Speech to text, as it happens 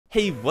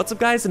Hey, what's up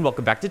guys, and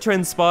welcome back to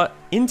TrendSpot.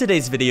 In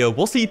today's video,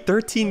 we'll see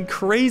 13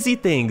 crazy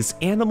things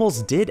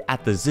animals did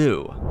at the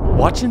zoo.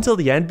 Watch until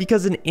the end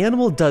because an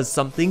animal does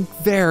something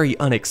very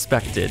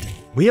unexpected.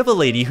 We have a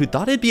lady who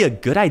thought it'd be a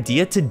good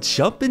idea to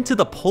jump into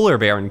the polar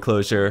bear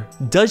enclosure.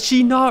 Does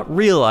she not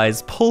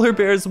realize polar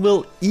bears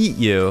will eat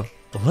you?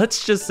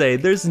 Let's just say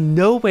there's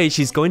no way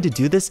she's going to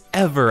do this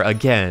ever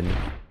again.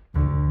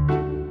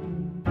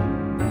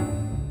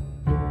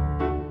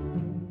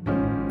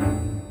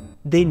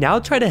 They now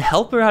try to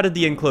help her out of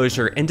the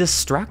enclosure and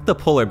distract the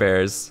polar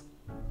bears.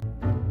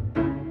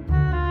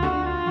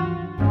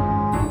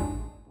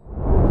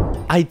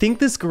 I think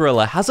this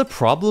gorilla has a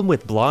problem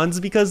with blondes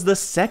because the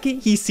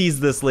second he sees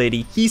this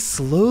lady, he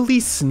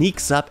slowly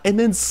sneaks up and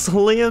then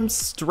slams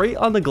straight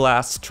on the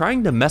glass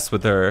trying to mess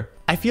with her.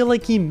 I feel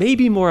like he may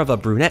be more of a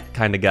brunette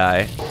kind of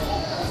guy.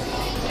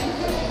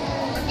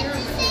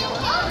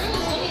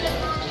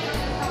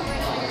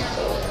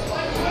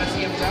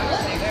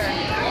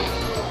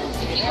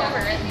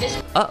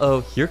 Uh-oh,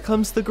 here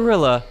comes the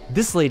gorilla.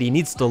 This lady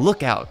needs to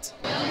look out.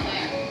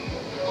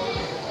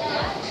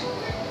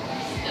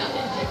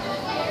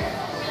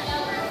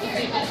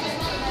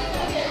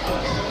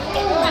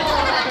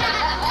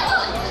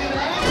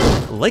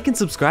 Like and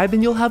subscribe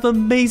and you'll have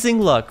amazing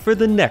luck for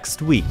the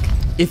next week.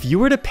 If you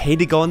were to pay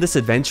to go on this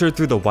adventure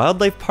through the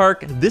wildlife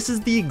park, this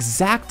is the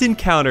exact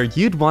encounter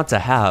you'd want to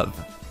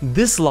have.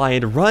 This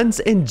lion runs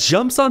and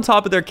jumps on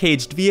top of their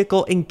caged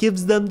vehicle and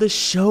gives them the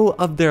show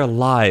of their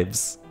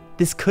lives.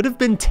 This could have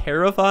been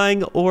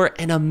terrifying or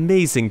an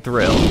amazing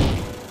thrill.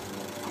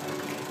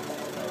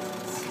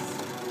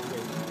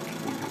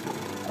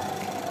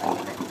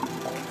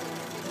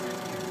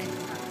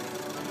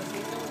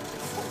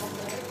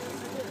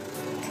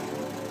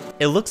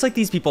 It looks like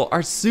these people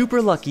are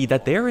super lucky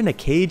that they're in a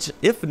cage.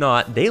 If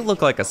not, they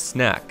look like a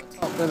snack.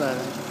 Oh, then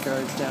I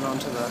go down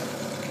onto the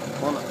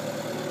corner.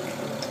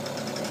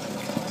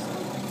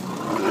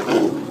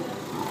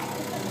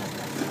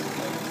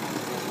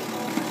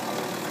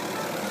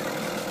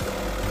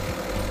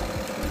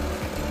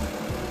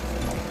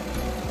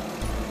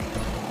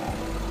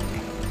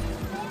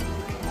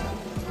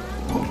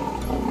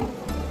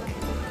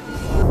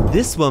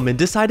 This woman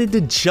decided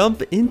to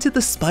jump into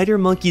the spider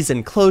monkey's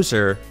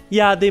enclosure.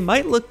 Yeah, they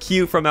might look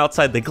cute from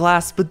outside the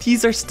glass, but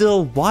these are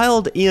still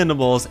wild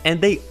animals and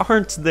they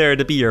aren't there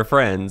to be your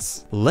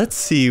friends. Let's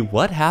see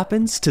what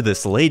happens to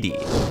this lady.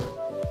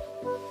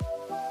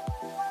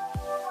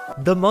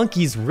 The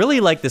monkeys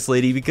really like this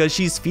lady because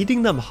she's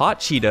feeding them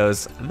hot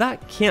Cheetos.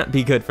 That can't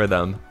be good for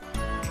them.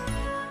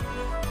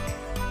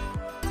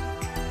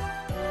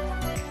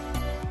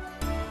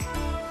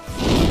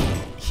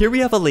 Here we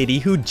have a lady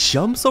who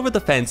jumps over the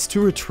fence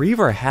to retrieve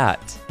her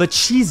hat, but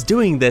she's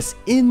doing this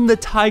in the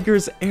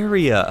tiger's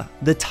area.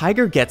 The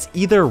tiger gets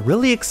either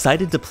really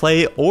excited to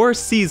play or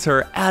sees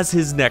her as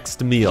his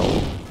next meal.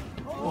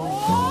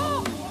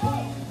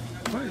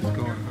 What is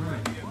going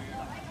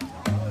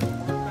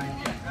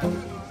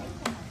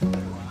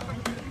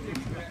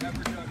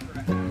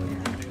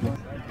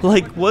on?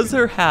 Like, was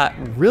her hat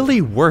really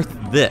worth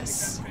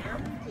this?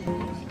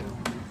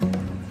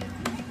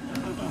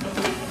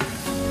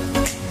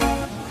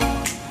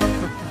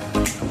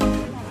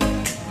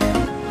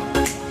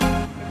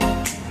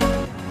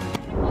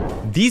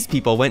 These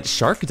people went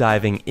shark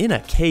diving in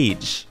a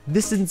cage.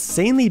 This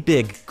insanely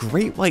big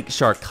great white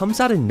shark comes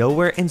out of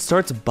nowhere and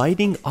starts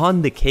biting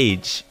on the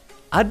cage.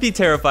 I'd be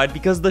terrified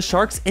because the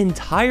shark's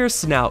entire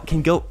snout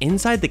can go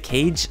inside the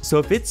cage, so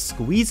if it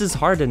squeezes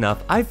hard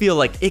enough, I feel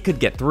like it could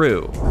get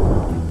through.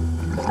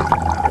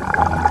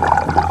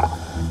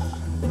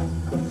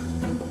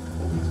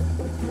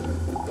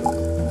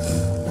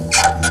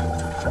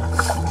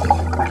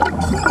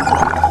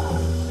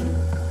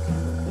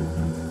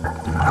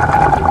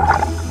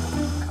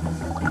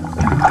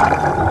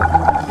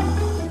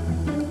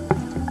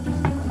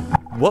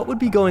 What would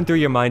be going through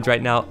your mind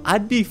right now?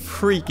 I'd be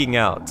freaking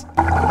out.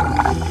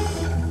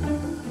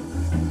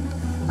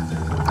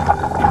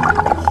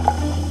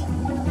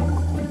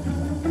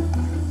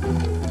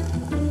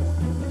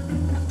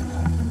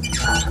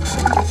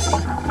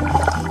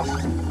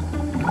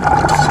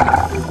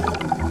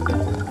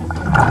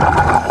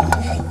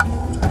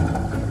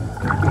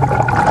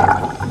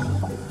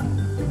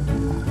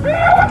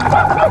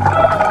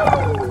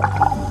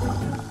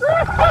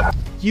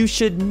 You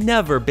should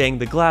never bang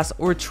the glass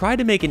or try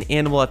to make an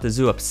animal at the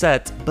zoo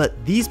upset, but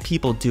these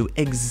people do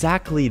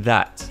exactly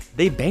that.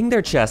 They bang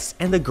their chests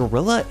and the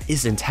gorilla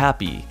isn't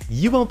happy.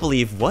 You won't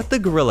believe what the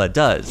gorilla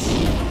does.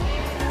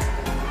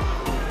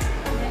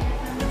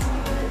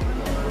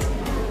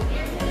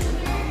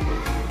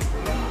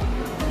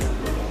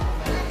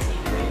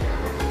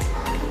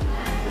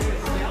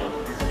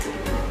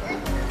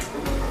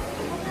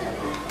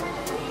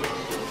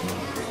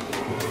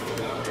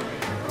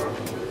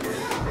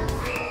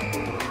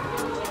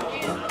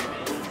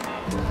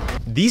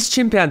 These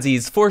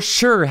chimpanzees for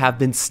sure have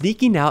been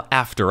sneaking out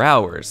after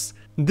hours.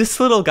 This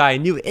little guy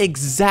knew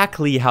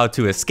exactly how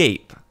to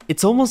escape.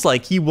 It's almost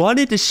like he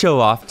wanted to show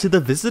off to the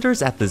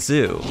visitors at the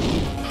zoo.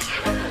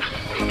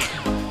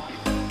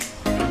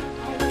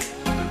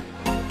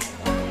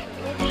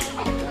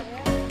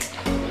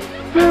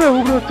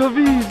 beugrott a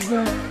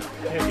vízbe!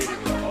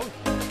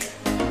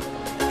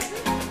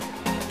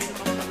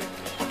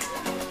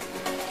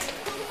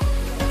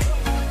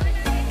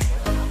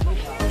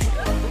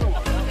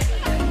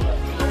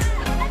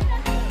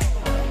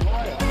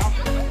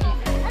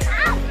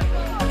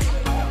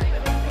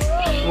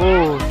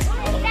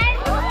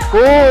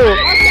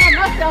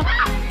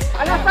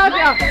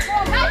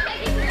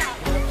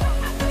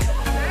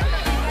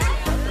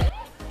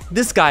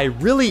 This guy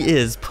really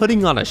is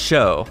putting on a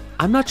show.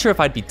 I'm not sure if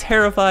I'd be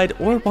terrified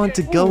or want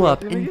to go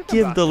up and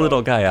give the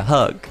little guy a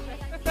hug.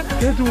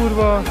 De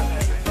durva!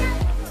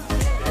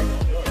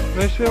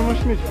 Na és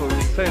most mit fog?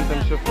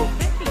 Szerintem se fog.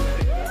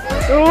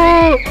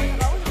 Ó!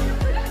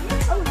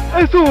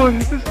 Ez úgy,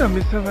 ezt nem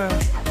hiszem el.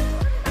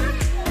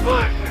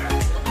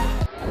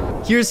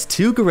 Here's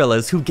two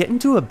gorillas who get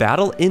into a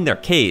battle in their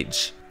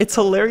cage. It's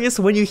hilarious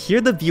when you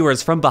hear the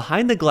viewers from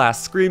behind the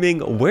glass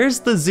screaming, "Where's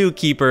the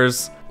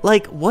zookeepers?"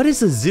 Like, what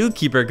is a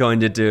zookeeper going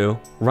to do?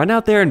 Run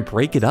out there and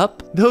break it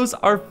up? Those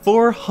are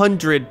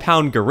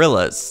 400-pound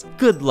gorillas.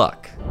 Good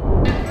luck.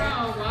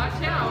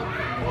 Watch out.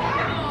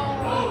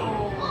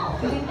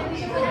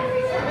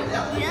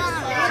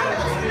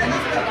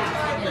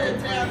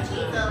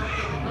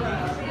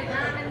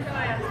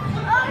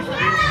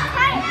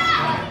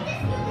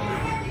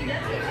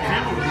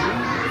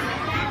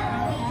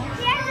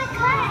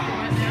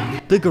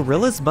 The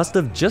gorillas must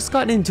have just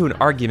gotten into an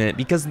argument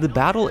because the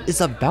battle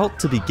is about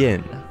to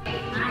begin.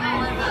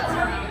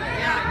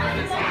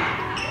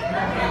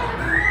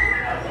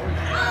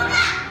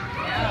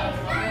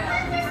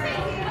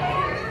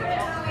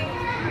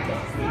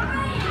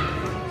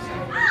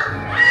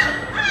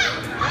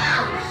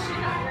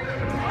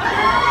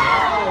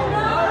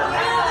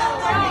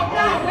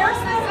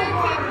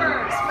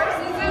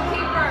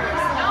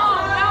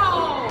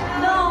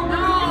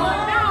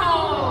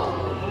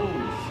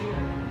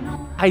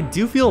 I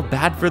do feel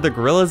bad for the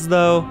gorillas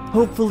though.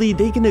 Hopefully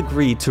they can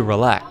agree to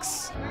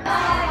relax.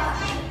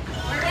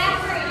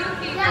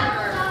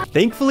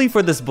 Thankfully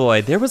for this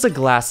boy, there was a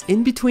glass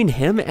in between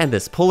him and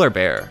this polar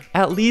bear.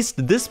 At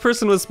least this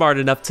person was smart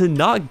enough to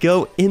not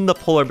go in the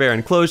polar bear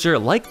enclosure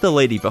like the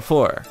lady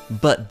before.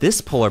 But this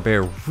polar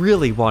bear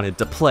really wanted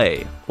to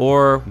play.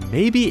 Or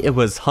maybe it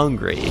was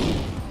hungry.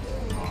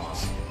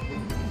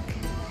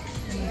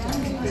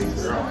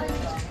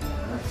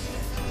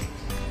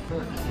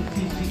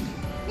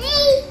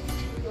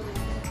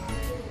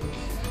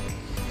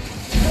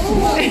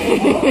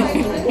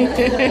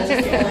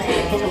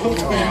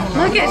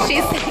 Look at,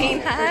 she's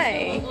saying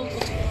hi.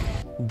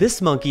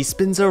 This monkey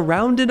spins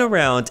around and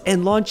around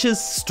and launches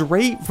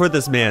straight for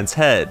this man's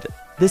head.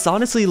 This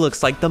honestly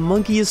looks like the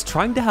monkey is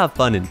trying to have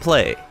fun and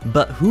play,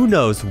 but who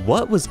knows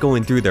what was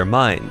going through their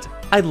mind.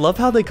 I love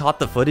how they caught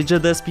the footage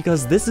of this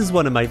because this is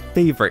one of my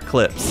favorite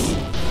clips.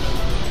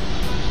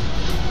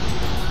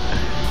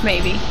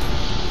 Maybe.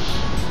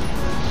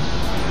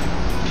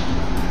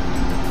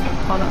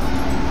 Hold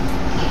on.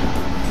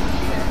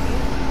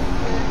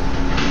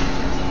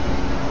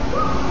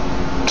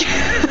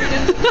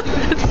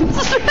 That's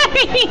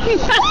insane!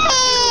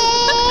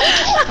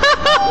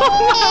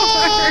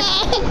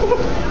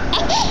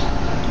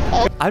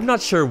 I'm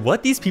not sure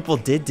what these people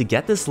did to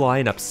get this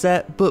lion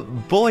upset, but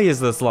boy is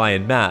this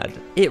lion mad.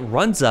 It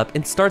runs up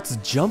and starts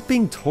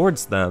jumping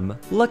towards them.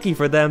 Lucky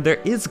for them,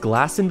 there is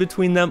glass in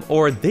between them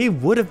or they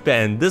would have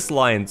been this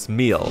lion's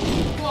meal.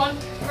 Go on,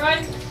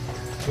 run.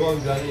 Go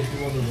on, Danny, if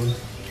you want to run.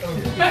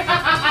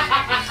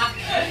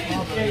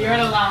 Yeah, you're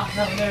gonna laugh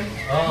over there.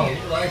 Oh,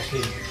 well,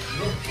 actually.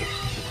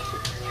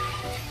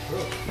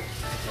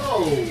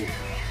 Oh!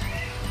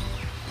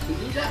 You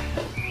do that?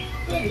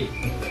 Danny.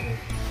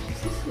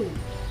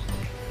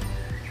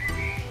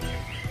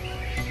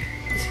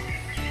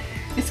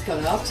 It's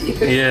coming after you.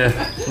 Yeah, I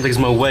think it's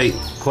my weight.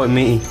 Quite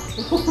meaty.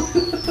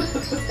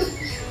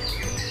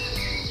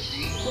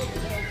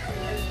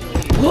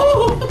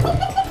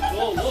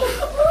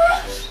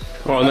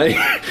 Alright, mate.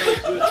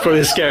 It's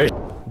probably scary.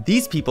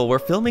 These people were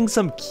filming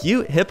some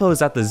cute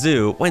hippos at the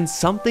zoo when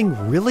something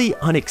really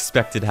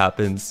unexpected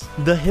happens.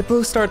 The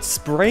hippo starts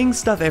spraying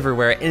stuff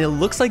everywhere and it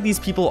looks like these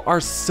people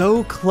are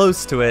so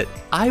close to it,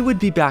 I would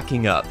be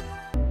backing up.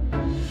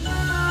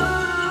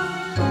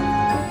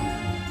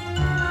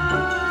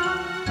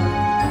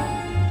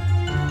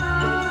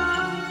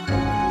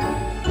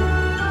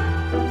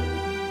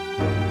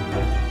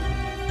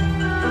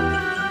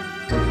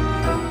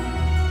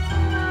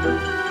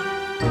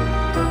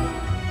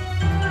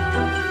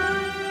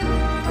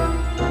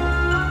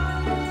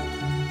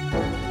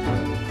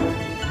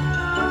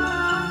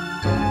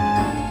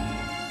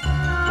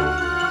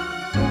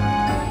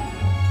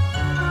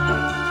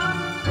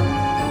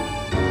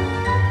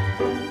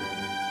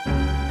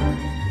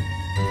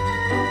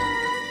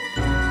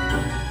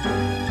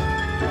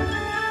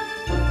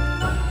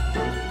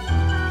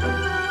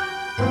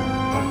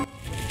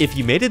 If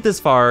you made it this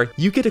far,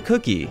 you get a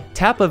cookie.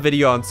 Tap a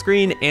video on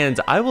screen and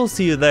I will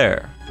see you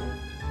there.